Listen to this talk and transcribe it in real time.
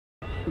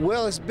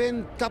Well, it's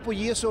been a couple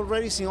years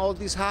already since all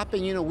this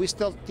happened. You know, we're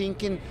still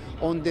thinking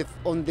on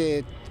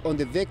the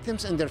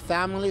victims and their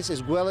families,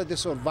 as well as the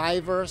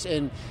survivors,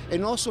 and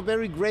also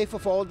very grateful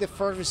for all the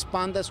first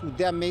responders who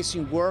did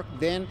amazing work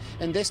then,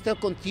 and they still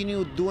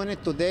continue doing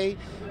it today.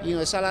 You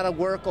know, it's a lot of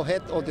work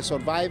ahead of the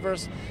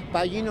survivors,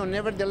 but you know,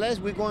 nevertheless,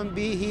 we're going to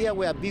be here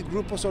with a big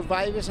group of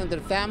survivors and their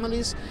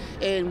families,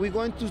 and we're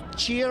going to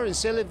cheer and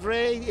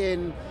celebrate,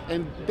 and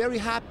very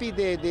happy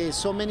that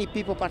so many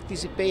people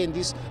participate in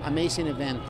this amazing event.